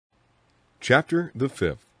Chapter the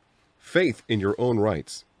 5th. Faith in your own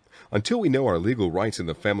rights. Until we know our legal rights in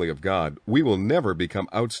the family of God, we will never become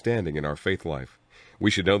outstanding in our faith life. We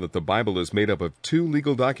should know that the Bible is made up of two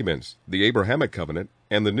legal documents, the Abrahamic covenant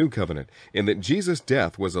and the New Covenant, and that Jesus'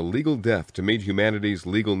 death was a legal death to meet humanity's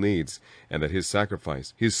legal needs, and that his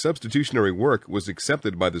sacrifice, his substitutionary work, was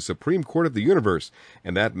accepted by the Supreme Court of the universe,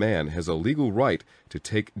 and that man has a legal right to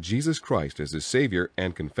take Jesus Christ as his Savior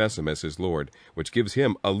and confess him as his Lord, which gives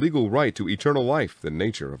him a legal right to eternal life, the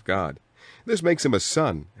nature of God. This makes him a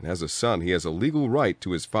son, and as a son he has a legal right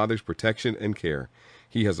to his Father's protection and care.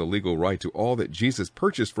 He has a legal right to all that Jesus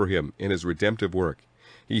purchased for him in his redemptive work.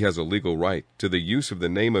 He has a legal right to the use of the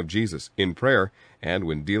name of Jesus in prayer and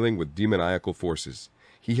when dealing with demoniacal forces.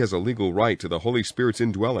 He has a legal right to the Holy Spirit's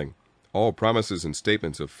indwelling. All promises and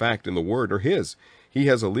statements of fact in the Word are his. He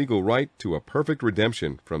has a legal right to a perfect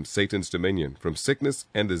redemption from Satan's dominion, from sickness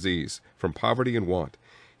and disease, from poverty and want.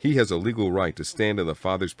 He has a legal right to stand in the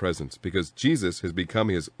Father's presence because Jesus has become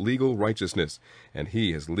his legal righteousness, and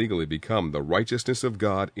he has legally become the righteousness of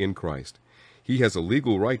God in Christ. He has a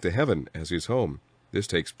legal right to heaven as his home. This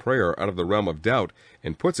takes prayer out of the realm of doubt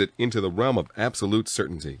and puts it into the realm of absolute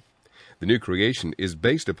certainty. The new creation is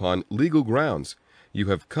based upon legal grounds. You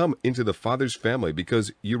have come into the Father's family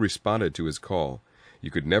because you responded to his call. You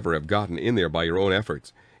could never have gotten in there by your own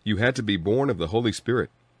efforts. You had to be born of the Holy Spirit.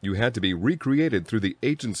 You had to be recreated through the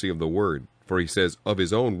agency of the Word. For he says, of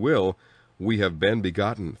his own will we have been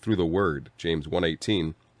begotten through the Word, James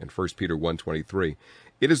 1:18 and 1 Peter 1:23.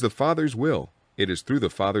 It is the Father's will. It is through the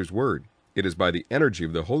Father's Word. It is by the energy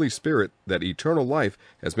of the Holy Spirit that eternal life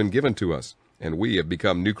has been given to us, and we have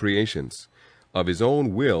become new creations. Of his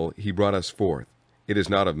own will he brought us forth. It is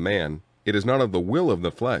not of man. It is not of the will of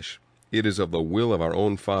the flesh. It is of the will of our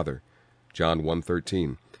own Father. John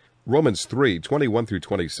 1:13. Romans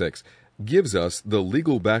 3:21-26 gives us the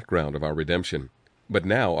legal background of our redemption. But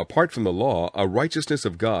now, apart from the law, a righteousness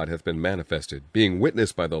of God hath been manifested, being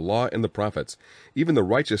witnessed by the law and the prophets, even the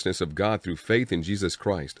righteousness of God through faith in Jesus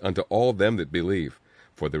Christ, unto all them that believe.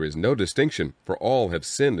 For there is no distinction, for all have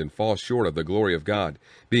sinned and fall short of the glory of God,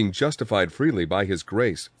 being justified freely by his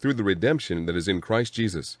grace, through the redemption that is in Christ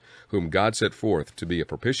Jesus, whom God set forth to be a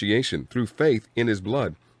propitiation through faith in his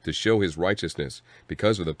blood, to show his righteousness,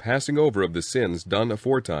 because of the passing over of the sins done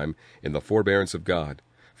aforetime in the forbearance of God.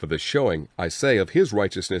 For the showing, I say, of his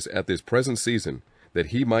righteousness at this present season, that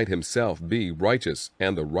he might himself be righteous,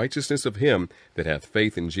 and the righteousness of him that hath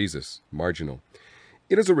faith in Jesus. Marginal.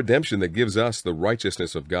 It is a redemption that gives us the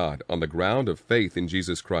righteousness of God on the ground of faith in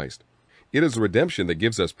Jesus Christ. It is a redemption that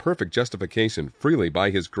gives us perfect justification freely by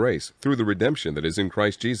his grace through the redemption that is in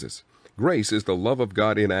Christ Jesus. Grace is the love of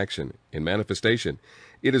God in action, in manifestation.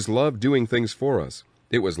 It is love doing things for us.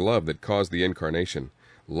 It was love that caused the incarnation.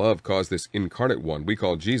 Love caused this incarnate one we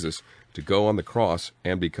call Jesus to go on the cross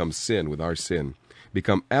and become sin with our sin,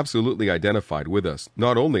 become absolutely identified with us,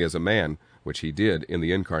 not only as a man, which he did in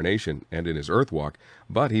the incarnation and in his earth walk,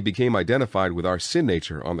 but he became identified with our sin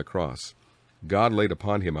nature on the cross. God laid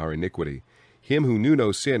upon him our iniquity. Him who knew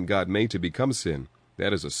no sin God made to become sin.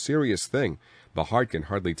 That is a serious thing. The heart can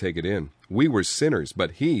hardly take it in. We were sinners,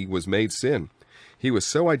 but he was made sin. He was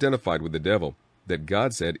so identified with the devil that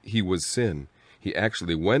God said he was sin. He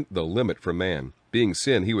actually went the limit for man. Being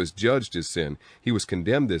sin, he was judged as sin. He was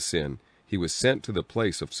condemned as sin. He was sent to the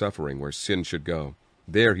place of suffering where sin should go.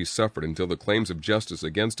 There he suffered until the claims of justice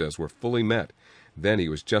against us were fully met. Then he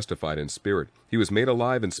was justified in spirit. He was made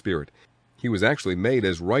alive in spirit. He was actually made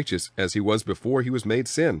as righteous as he was before he was made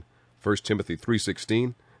sin. 1 Timothy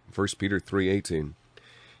 3:16, 1 Peter 3:18.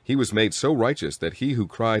 He was made so righteous that he who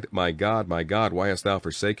cried, my God, why hast thou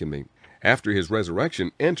forsaken me?" after his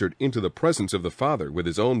resurrection entered into the presence of the Father with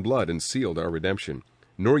his own blood and sealed our redemption.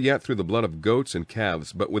 Nor yet through the blood of goats and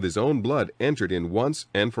calves, but with his own blood entered in once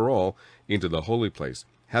and for all into the holy place,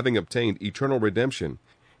 having obtained eternal redemption.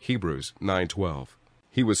 Hebrews 9:12.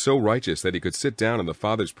 He was so righteous that he could sit down in the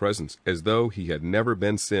Father's presence as though he had never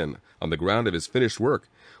been sin, on the ground of his finished work.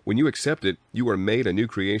 When you accept it, you are made a new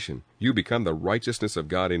creation. You become the righteousness of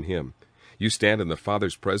God in him. You stand in the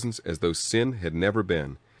Father's presence as though sin had never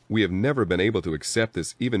been. We have never been able to accept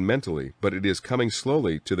this even mentally, but it is coming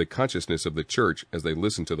slowly to the consciousness of the church as they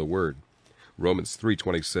listen to the Word. Romans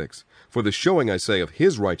 3:26. For the showing, I say, of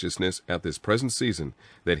his righteousness at this present season,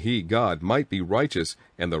 that he, God, might be righteous,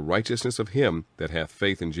 and the righteousness of him that hath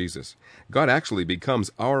faith in Jesus. God actually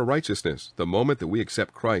becomes our righteousness the moment that we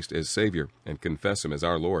accept Christ as Savior and confess him as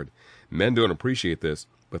our Lord. Men don't appreciate this,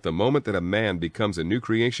 but the moment that a man becomes a new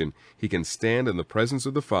creation, he can stand in the presence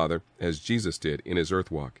of the Father as Jesus did in his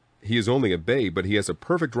earth walk. He is only a babe, but he has a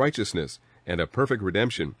perfect righteousness and a perfect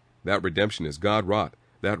redemption. That redemption is God-wrought.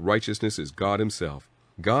 That righteousness is God himself.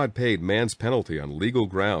 God paid man's penalty on legal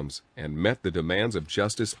grounds and met the demands of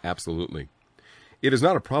justice absolutely. It is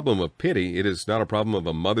not a problem of pity, it is not a problem of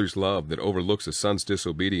a mother's love that overlooks a son's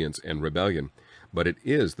disobedience and rebellion, but it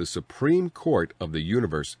is the supreme court of the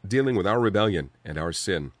universe dealing with our rebellion and our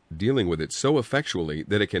sin, dealing with it so effectually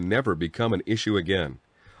that it can never become an issue again.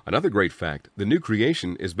 Another great fact, the new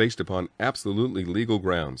creation is based upon absolutely legal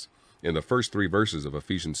grounds. In the first 3 verses of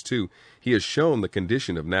Ephesians 2, he has shown the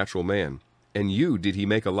condition of natural man. And you did he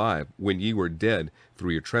make alive, when ye were dead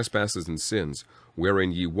through your trespasses and sins,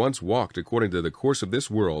 wherein ye once walked according to the course of this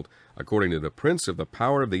world, according to the prince of the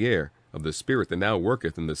power of the air, of the spirit that now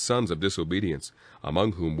worketh in the sons of disobedience,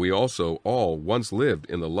 among whom we also all once lived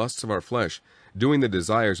in the lusts of our flesh, doing the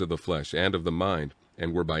desires of the flesh and of the mind,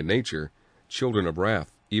 and were by nature children of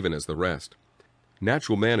wrath, even as the rest.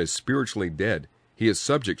 Natural man is spiritually dead. He is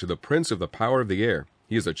subject to the prince of the power of the air.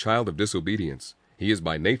 He is a child of disobedience. He is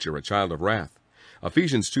by nature a child of wrath.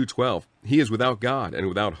 Ephesians 2:12, he is without God and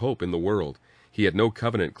without hope in the world. He had no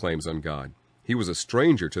covenant claims on God. He was a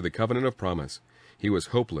stranger to the covenant of promise. He was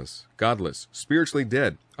hopeless, godless, spiritually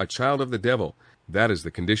dead, a child of the devil. That is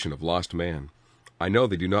the condition of lost man. I know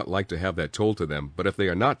they do not like to have that told to them, but if they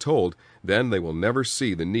are not told, then they will never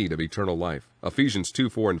see the need of eternal life. Ephesians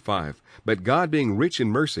 2:4 and 5. But God being rich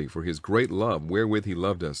in mercy for his great love wherewith he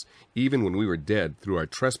loved us, even when we were dead through our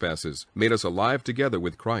trespasses, made us alive together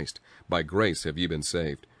with Christ. By grace have ye been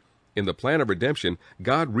saved. In the plan of redemption,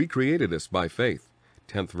 God recreated us by faith.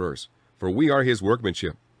 10th verse. For we are his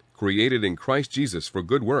workmanship, created in Christ Jesus for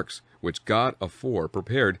good works, which God afore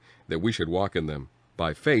prepared that we should walk in them.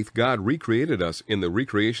 By faith, God recreated us in the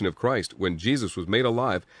recreation of Christ when Jesus was made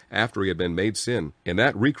alive after he had been made sin. And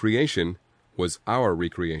that recreation was our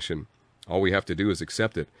recreation. All we have to do is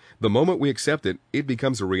accept it. The moment we accept it, it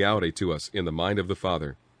becomes a reality to us in the mind of the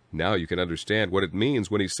Father. Now you can understand what it means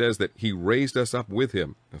when he says that he raised us up with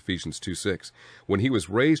him, Ephesians 2:6. When he was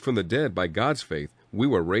raised from the dead by God's faith, we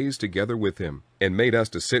were raised together with him and made us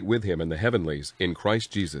to sit with him in the heavenlies in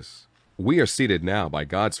Christ Jesus. We are seated now by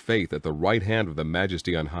God's faith at the right hand of the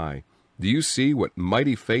Majesty on high. Do you see what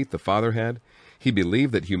mighty faith the Father had? He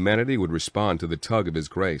believed that humanity would respond to the tug of his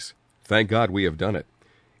grace. Thank God we have done it.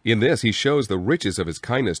 In this he shows the riches of his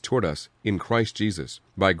kindness toward us in Christ Jesus.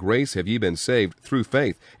 By grace have ye been saved through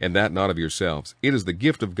faith, and that not of yourselves. It is the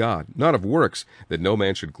gift of God, not of works, that no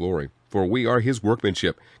man should glory. For we are his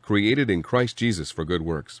workmanship, created in Christ Jesus for good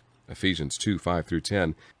works. Ephesians 2:5 through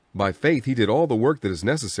 10. By faith he did all the work that is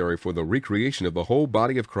necessary for the recreation of the whole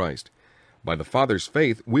body of Christ. By the Father's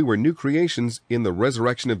faith we were new creations in the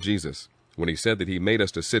resurrection of Jesus. When he said that he made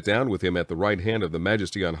us to sit down with him at the right hand of the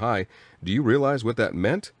Majesty on high, do you realize what that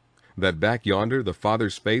meant? That back yonder the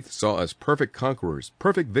Father's faith saw us perfect conquerors,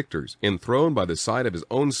 perfect victors, enthroned by the side of his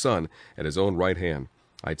own Son at his own right hand.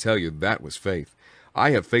 I tell you, that was faith.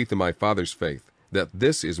 I have faith in my Father's faith, that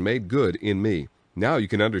this is made good in me. Now you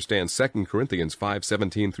can understand 2 Corinthians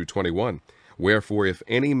 5:17 through 21. Wherefore, if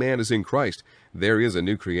any man is in Christ, there is a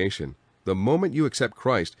new creation. The moment you accept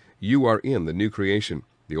Christ, you are in the new creation.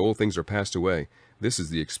 The old things are passed away. This is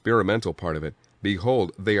the experimental part of it.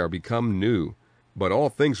 Behold, they are become new. But all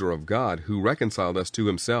things are of God, who reconciled us to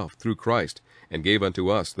himself through Christ, and gave unto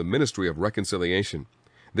us the ministry of reconciliation.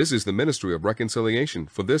 This is the ministry of reconciliation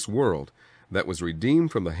for this world, that was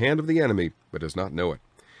redeemed from the hand of the enemy, but does not know it.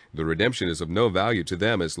 The redemption is of no value to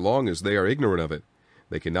them as long as they are ignorant of it.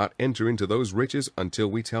 They cannot enter into those riches until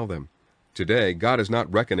we tell them. Today, God is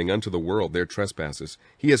not reckoning unto the world their trespasses.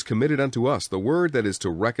 He has committed unto us the word that is to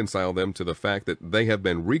reconcile them to the fact that they have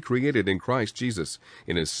been recreated in Christ Jesus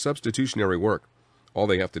in his substitutionary work. All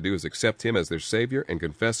they have to do is accept him as their Savior and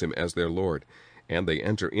confess him as their Lord, and they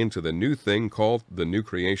enter into the new thing called the new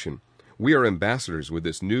creation. We are ambassadors with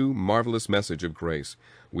this new, marvelous message of grace.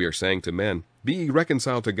 We are saying to men, be ye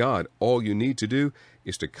reconciled to God. All you need to do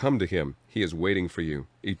is to come to him. He is waiting for you.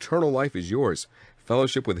 Eternal life is yours.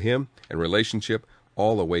 Fellowship with him and relationship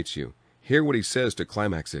all awaits you. Hear what he says to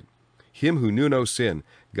climax it. Him who knew no sin,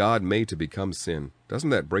 God made to become sin.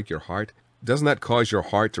 Doesn't that break your heart? Doesn't that cause your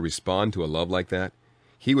heart to respond to a love like that?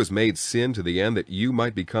 He was made sin to the end that you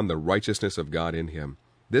might become the righteousness of God in him.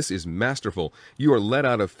 This is masterful. You are led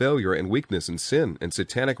out of failure and weakness and sin and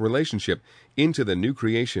satanic relationship into the new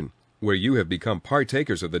creation, where you have become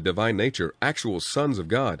partakers of the divine nature, actual sons of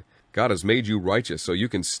God. God has made you righteous so you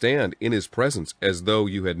can stand in his presence as though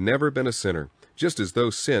you had never been a sinner, just as though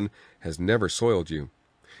sin has never soiled you.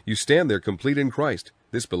 You stand there complete in Christ.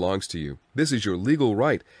 This belongs to you. This is your legal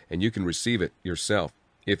right, and you can receive it yourself.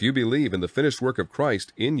 If you believe in the finished work of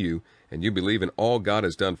Christ in you, and you believe in all God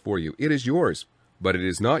has done for you, it is yours. but it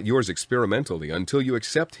is not yours experimentally until you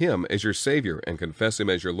accept Him as your Savior and confess Him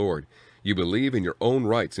as your Lord. You believe in your own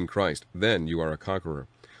rights in Christ, then you are a conqueror.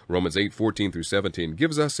 Romans 8:14 through 17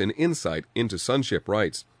 gives us an insight into sonship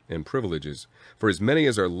rights and privileges. For as many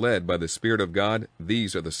as are led by the Spirit of God,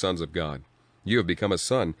 these are the sons of God. You have become a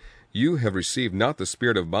son. You have received not the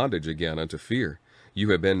spirit of bondage again unto fear.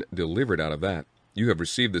 You have been delivered out of that. You have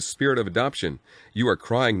received the spirit of adoption. You are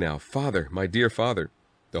crying now, Father, my dear Father.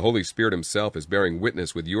 The Holy Spirit Himself is bearing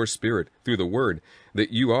witness with your spirit through the Word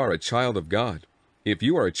that you are a child of God. If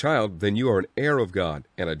you are a child, then you are an heir of God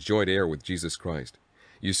and a joint heir with Jesus Christ.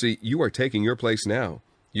 You see, you are taking your place now.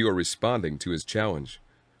 You are responding to His challenge.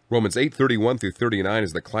 Romans 8:31 through 39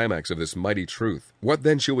 is the climax of this mighty truth. What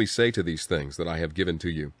then shall we say to these things that I have given to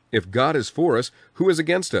you? If God is for us, who is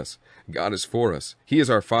against us? God is for us. He is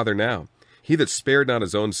our Father now. He that spared not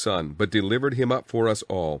His own Son, but delivered Him up for us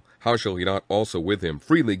all, how shall He not also with Him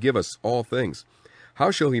freely give us all things?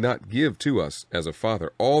 How shall He not give to us, as a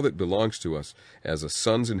Father, all that belongs to us, as a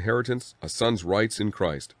son's inheritance, a son's rights in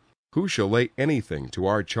Christ? Who shall lay anything to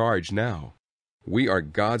our charge now? We are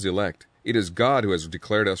God's elect. It is God who has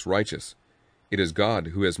declared us righteous. It is God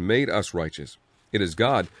who has made us righteous. It is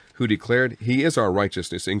God who declared He is our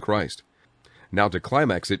righteousness in Christ. Now to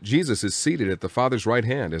climax it, Jesus is seated at the Father's right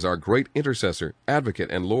hand as our great intercessor,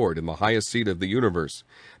 advocate, and Lord in the highest seat of the universe,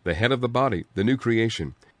 the head of the body, the new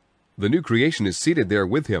creation. The new creation is seated there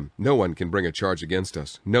with Him. No one can bring a charge against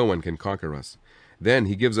us. No one can conquer us. Then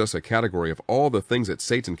He gives us a category of all the things that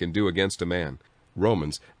Satan can do against a man.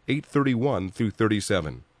 Romans 8:31 through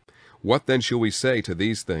 37. What then shall we say to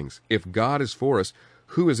these things? If God is for us,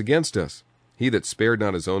 who is against us? He that spared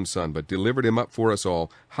not His own Son, but delivered Him up for us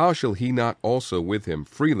all, how shall He not also with Him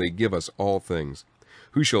freely give us all things?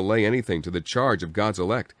 Who shall lay anything to the charge of God's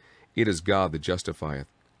elect? It is God that justifieth.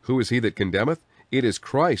 Who is He that condemneth? It is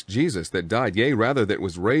Christ Jesus that died, yea, rather that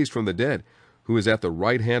was raised from the dead, who is at the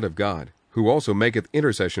right hand of God, who also maketh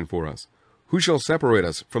intercession for us. Who shall separate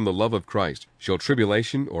us from the love of Christ? Shall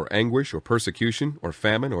tribulation, or anguish, or persecution, or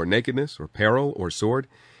famine, or nakedness, or peril, or sword?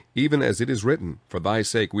 Even as it is written, For thy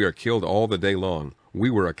sake we are killed all the day long. We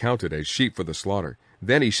were accounted as sheep for the slaughter.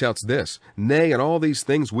 Then he shouts this, Nay, in all these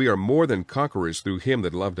things we are more than conquerors through Him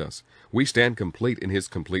that loved us. We stand complete in His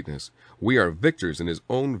completeness. We are victors in His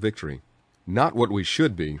own victory. Not what we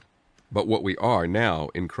should be, but what we are now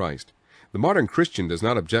in Christ. The modern Christian does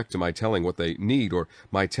not object to my telling what they need or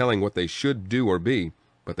my telling what they should do or be,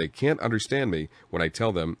 but they can't understand me when I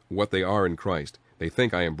tell them what they are in Christ. They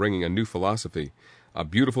think I am bringing a new philosophy, a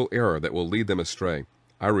beautiful error that will lead them astray.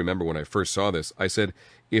 I remember when I first saw this, I said,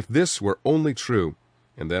 if this were only true,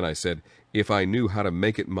 and then I said, if I knew how to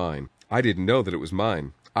make it mine. I didn't know that it was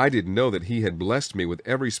mine. I didn't know that He had blessed me with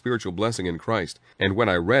every spiritual blessing in Christ, and when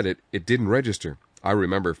I read it, it didn't register. I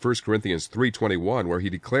remember 1 Corinthians 3:21, where he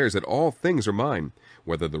declares that all things are mine.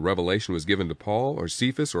 Whether the revelation was given to Paul or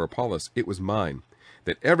Cephas or Apollos, it was mine.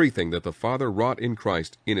 That everything that the Father wrought in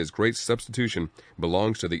Christ in His great substitution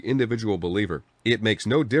belongs to the individual believer. It makes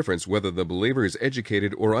no difference whether the believer is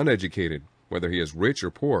educated or uneducated, whether he is rich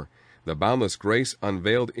or poor. The boundless grace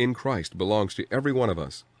unveiled in Christ belongs to every one of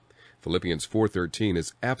us. Philippians 4:13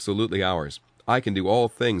 is absolutely ours. I can do all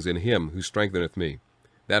things in Him who strengtheneth me.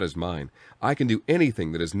 That is mine. I can do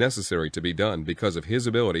anything that is necessary to be done because of His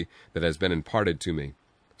ability that has been imparted to me.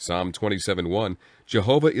 Psalm 27:1,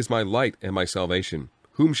 Jehovah is my light and my salvation.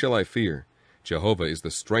 Whom shall I fear? Jehovah is the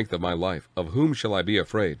strength of my life. Of whom shall I be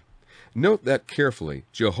afraid? Note that carefully.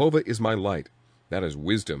 Jehovah is my light. That is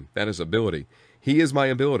wisdom. That is ability. He is my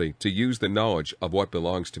ability to use the knowledge of what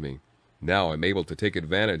belongs to me. Now I'm able to take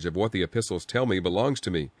advantage of what the epistles tell me belongs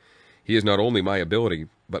to me. He is not only my ability,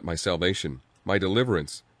 but my salvation, my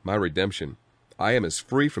deliverance, my redemption. I am as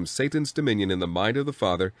free from Satan's dominion in the mind of the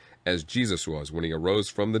Father as Jesus was when He arose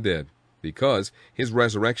from the dead, because His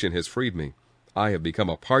resurrection has freed me. I have become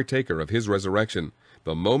a partaker of His resurrection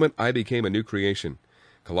the moment I became a new creation.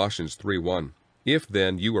 Colossians 3:1. If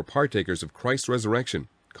then you were partakers of Christ's resurrection,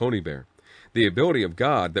 Coney Bear, the ability of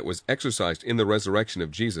God that was exercised in the resurrection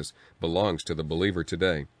of Jesus belongs to the believer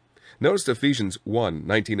today. Notice Ephesians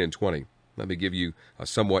 1:19 and 20. Let me give you a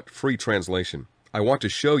somewhat free translation. I want to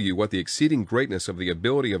show you what the exceeding greatness of the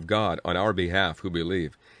ability of God on our behalf who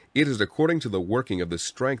believe. It is according to the working of the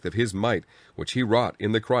strength of His might, which He wrought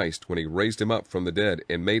in the Christ when He raised Him up from the dead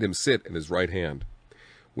and made Him sit at His right hand.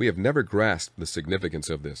 We have never grasped the significance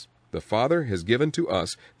of this. The Father has given to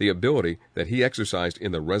us the ability that He exercised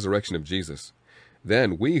in the resurrection of Jesus.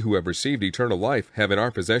 Then we who have received eternal life have in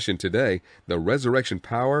our possession today the resurrection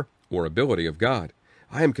power or ability of God.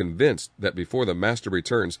 I am convinced that before the Master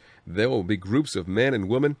returns, there will be groups of men and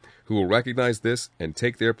women who will recognize this and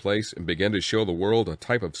take their place and begin to show the world a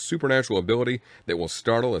type of supernatural ability that will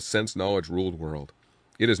startle a sense-knowledge-ruled world.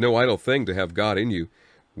 It is no idle thing to have God in you.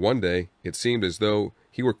 One day, it seemed as though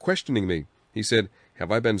he were questioning me. He said,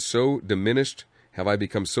 "Have I been so diminished? Have I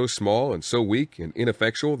become so small and so weak and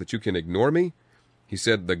ineffectual that you can ignore me?" He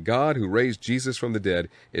said, "The God who raised Jesus from the dead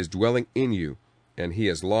is dwelling in you, and he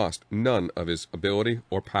has lost none of his ability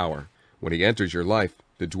or power. When he enters your life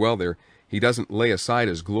to dwell there, he doesn't lay aside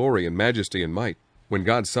his glory and majesty and might. When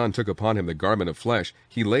God's Son took upon him the garment of flesh,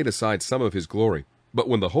 he laid aside some of his glory. But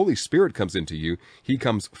when the Holy Spirit comes into you, he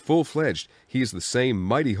comes full-fledged. He is the same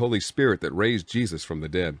mighty Holy Spirit that raised Jesus from the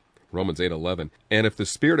dead." Romans 8:11. "And if the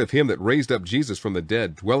Spirit of him that raised up Jesus from the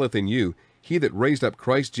dead dwelleth in you, he that raised up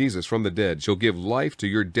Christ Jesus from the dead shall give life to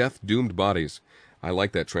your death-doomed bodies." I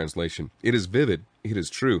like that translation. It is vivid. It is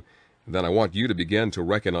true. Then I want you to begin to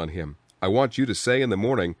reckon on him. I want you to say in the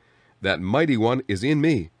morning, "That mighty one is in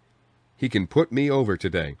me. He can put me over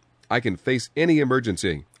today. I can face any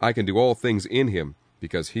emergency. I can do all things in him,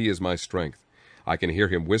 because he is my strength." I can hear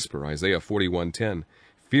him whisper, Isaiah 41:10,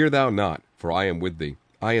 "Fear thou not, for I am with thee.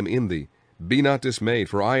 I am in thee. Be not dismayed,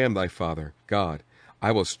 for I am thy Father, God.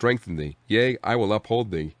 I will strengthen thee. Yea, I will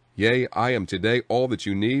uphold thee. Yea, I am today all that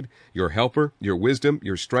you need, your helper, your wisdom,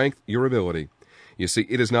 your strength, your ability." You see,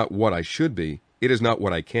 it is not what I should be. It is not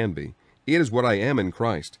what I can be. It is what I am in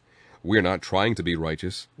Christ. We are not trying to be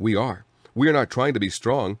righteous. We are. We are not trying to be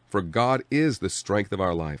strong, for God is the strength of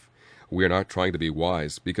our life. We are not trying to be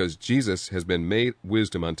wise, because Jesus has been made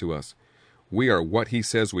wisdom unto us. We are what he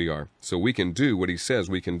says we are, so we can do what he says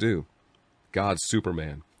we can do. God's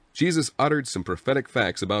Superman. Jesus uttered some prophetic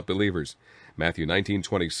facts about believers. Matthew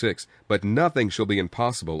 19:26, "But nothing shall be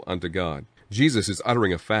impossible unto God." Jesus is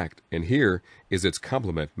uttering a fact, and here is its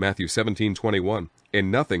complement, Matthew 17:21,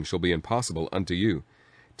 "And nothing shall be impossible unto you."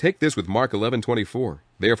 Take this with Mark 11:24,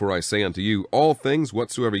 "Therefore I say unto you, all things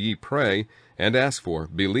whatsoever ye pray and ask for,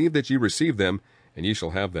 believe that ye receive them, and ye shall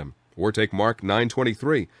have them." Or take Mark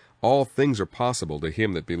 9:23, "All things are possible to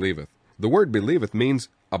him that believeth." The word believeth means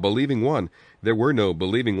a believing one. There were no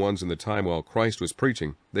believing ones in the time while Christ was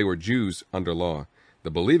preaching. They were Jews under law.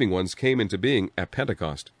 The believing ones came into being at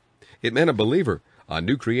Pentecost. It meant a believer, a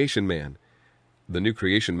new creation man. The new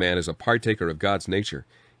creation man is a partaker of God's nature.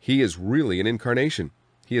 He is really an incarnation.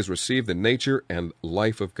 He has received the nature and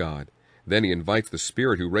life of God. Then he invites the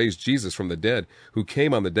Spirit who raised Jesus from the dead, who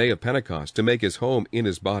came on the day of Pentecost, to make his home in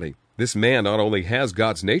his body. This man not only has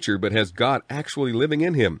God's nature, but has God actually living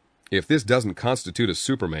in him. If this doesn't constitute a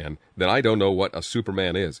Superman, then I don't know what a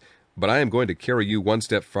Superman is. But I am going to carry you one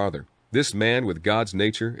step farther. This man with God's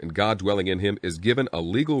nature and God dwelling in him is given a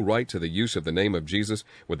legal right to the use of the name of Jesus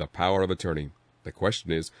with the power of attorney. The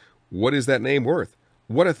question is, what is that name worth?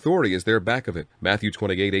 What authority is there back of it? Matthew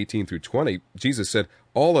 28:18-20, Jesus said,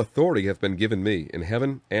 "All authority hath been given me in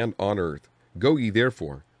heaven and on earth. Go ye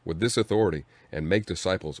therefore with this authority, and make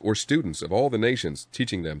disciples, or students of all the nations,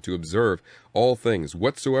 teaching them to observe all things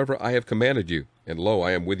whatsoever I have commanded you. And lo,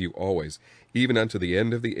 I am with you always, even unto the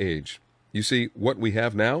end of the age." You see, what we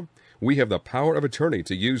have now? We have the power of attorney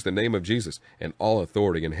to use the name of Jesus, and all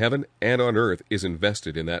authority in heaven and on earth is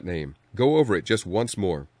invested in that name. Go over it just once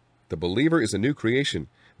more. The believer is a new creation.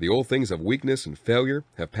 The old things of weakness and failure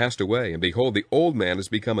have passed away, and behold, the old man has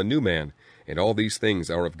become a new man, and all these things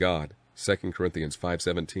are of God. 2 Corinthians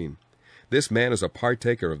 5:17. This man is a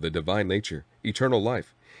partaker of the divine nature, eternal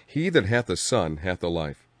life. He that hath the Son hath the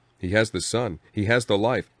life. He has the Son, he has the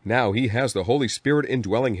life. Now he has the Holy Spirit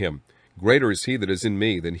indwelling him. Greater is he that is in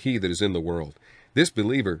me than he that is in the world. This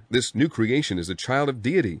believer, this new creation, is a child of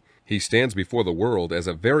deity. He stands before the world as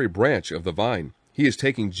a very branch of the vine. He is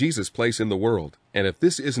taking Jesus' place in the world. And if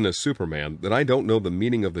this isn't a Superman, then I don't know the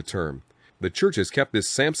meaning of the term. The church has kept this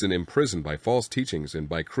Samson imprisoned by false teachings and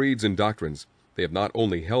by creeds and doctrines. They have not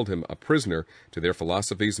only held him a prisoner to their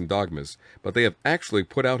philosophies and dogmas, but they have actually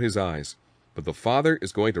put out his eyes. But the Father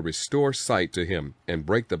is going to restore sight to him and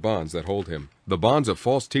break the bonds that hold him. The bonds of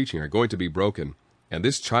false teaching are going to be broken. And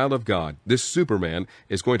this child of God, this Superman,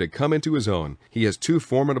 is going to come into his own. He has two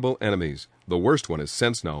formidable enemies. The worst one is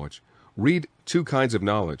sense knowledge. Read two kinds of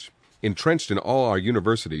knowledge. Entrenched in all our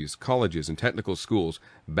universities, colleges, and technical schools,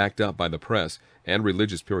 backed up by the press and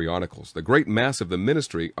religious periodicals, the great mass of the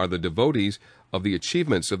ministry are the devotees of the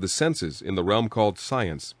achievements of the senses in the realm called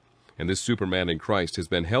science. And this Superman in Christ has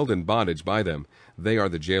been held in bondage by them. They are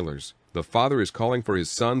the jailers. The Father is calling for his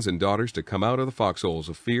sons and daughters to come out of the foxholes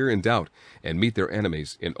of fear and doubt and meet their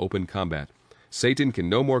enemies in open combat. Satan can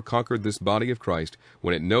no more conquer this body of Christ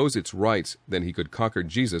when it knows its rights than he could conquer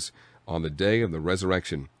Jesus on the day of the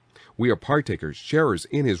resurrection. We are partakers, sharers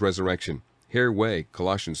in his resurrection. Hereway,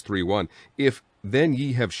 Colossians 3:1, if then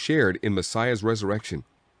ye have shared in Messiah's resurrection.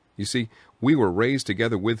 You see, we were raised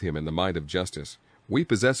together with him in the mind of justice. We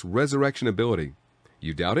possess resurrection ability.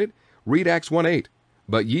 You doubt it? Read Acts 1:8.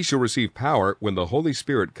 But ye shall receive power when the Holy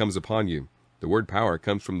Spirit comes upon you. The word power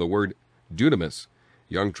comes from the word dunamis.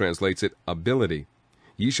 Young translates it ability.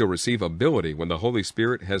 Ye shall receive ability when the Holy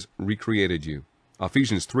Spirit has recreated you.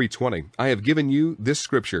 Ephesians 3:20, I have given you this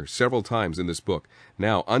scripture several times in this book.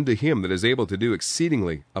 Now unto him that is able to do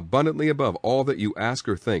exceedingly abundantly above all that you ask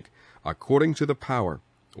or think, according to the power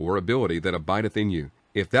or ability that abideth in you.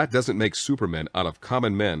 If that doesn't make supermen out of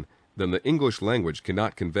common men, then the English language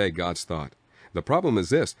cannot convey God's thought. The problem is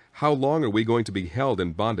this: how long are we going to be held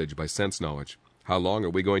in bondage by sense knowledge? How long are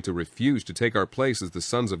we going to refuse to take our place as the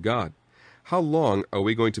sons of God? How long are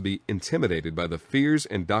we going to be intimidated by the fears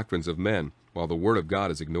and doctrines of men while the Word of God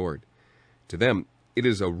is ignored? To them, it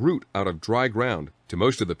is a root out of dry ground. To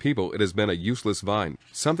most of the people, it has been a useless vine,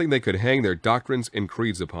 something they could hang their doctrines and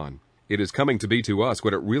creeds upon. It is coming to be to us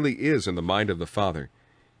what it really is in the mind of the Father.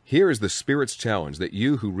 Here is the Spirit's challenge that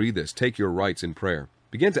you who read this take your rights in prayer.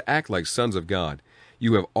 Begin to act like sons of God.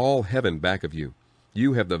 You have all heaven back of you.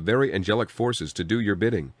 You have the very angelic forces to do your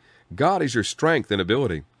bidding. God is your strength and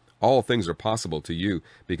ability. All things are possible to you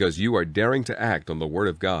because you are daring to act on the Word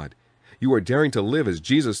of God. You are daring to live as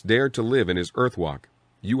Jesus dared to live in his earth walk.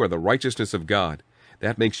 You are the righteousness of God.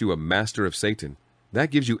 That makes you a master of Satan.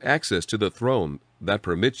 That gives you access to the throne that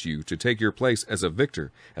permits you to take your place as a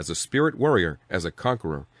victor, as a spirit warrior, as a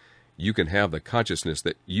conqueror. You can have the consciousness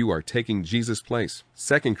that you are taking Jesus' place.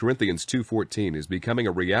 2 Corinthians 2:14 is becoming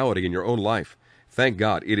a reality in your own life. Thank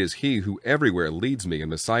God it is he who everywhere leads me in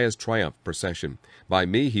Messiah's triumph procession. By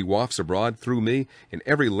me he wafts abroad, through me, in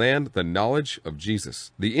every land, the knowledge of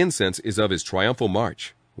Jesus. The incense is of his triumphal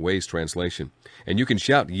march. Way's translation. And you can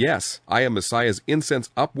shout, yes, I am Messiah's incense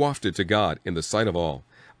upwafted to God in the sight of all.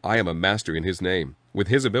 I am a master in his name. With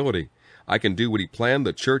his ability, I can do what he planned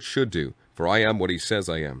the church should do, for I am what he says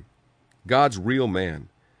I am. God's real man.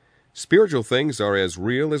 Spiritual things are as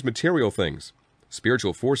real as material things.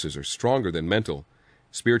 Spiritual forces are stronger than mental.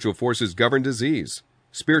 Spiritual forces govern disease.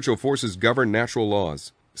 Spiritual forces govern natural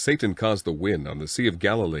laws. Satan caused the wind on the Sea of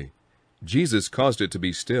Galilee. Jesus caused it to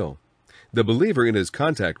be still. The believer in his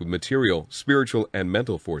contact with material, spiritual, and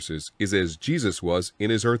mental forces is as Jesus was in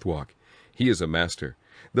his earth walk. He is a master.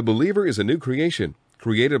 The believer is a new creation,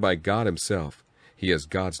 created by God himself. He has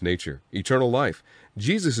God's nature, eternal life.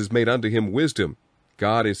 Jesus is made unto him wisdom.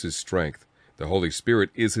 God is his strength. The Holy Spirit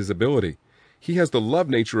is his ability. He has the love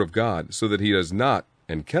nature of God, so that he does not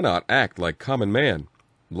and cannot act like common man.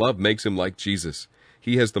 Love makes him like Jesus.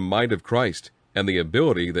 He has the mind of Christ and the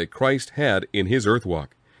ability that Christ had in his earth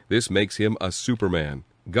walk. This makes him a superman.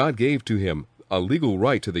 God gave to him a legal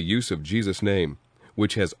right to the use of Jesus' name,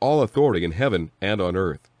 which has all authority in heaven and on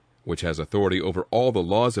earth, which has authority over all the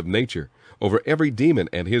laws of nature, over every demon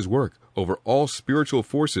and his work, over all spiritual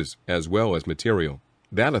forces as well as material.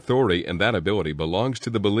 That authority and that ability belongs to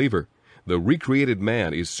the believer. The recreated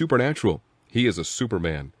man is supernatural. He is a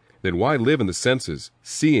superman. Then why live in the senses,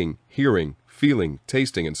 seeing, hearing, feeling,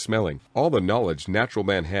 tasting, and smelling? All the knowledge natural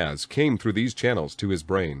man has came through these channels to his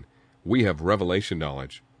brain. We have revelation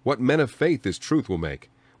knowledge. What men of faith this truth will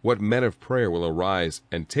make. What men of prayer will arise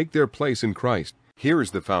and take their place in Christ. Here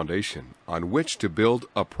is the foundation on which to build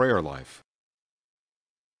a prayer life.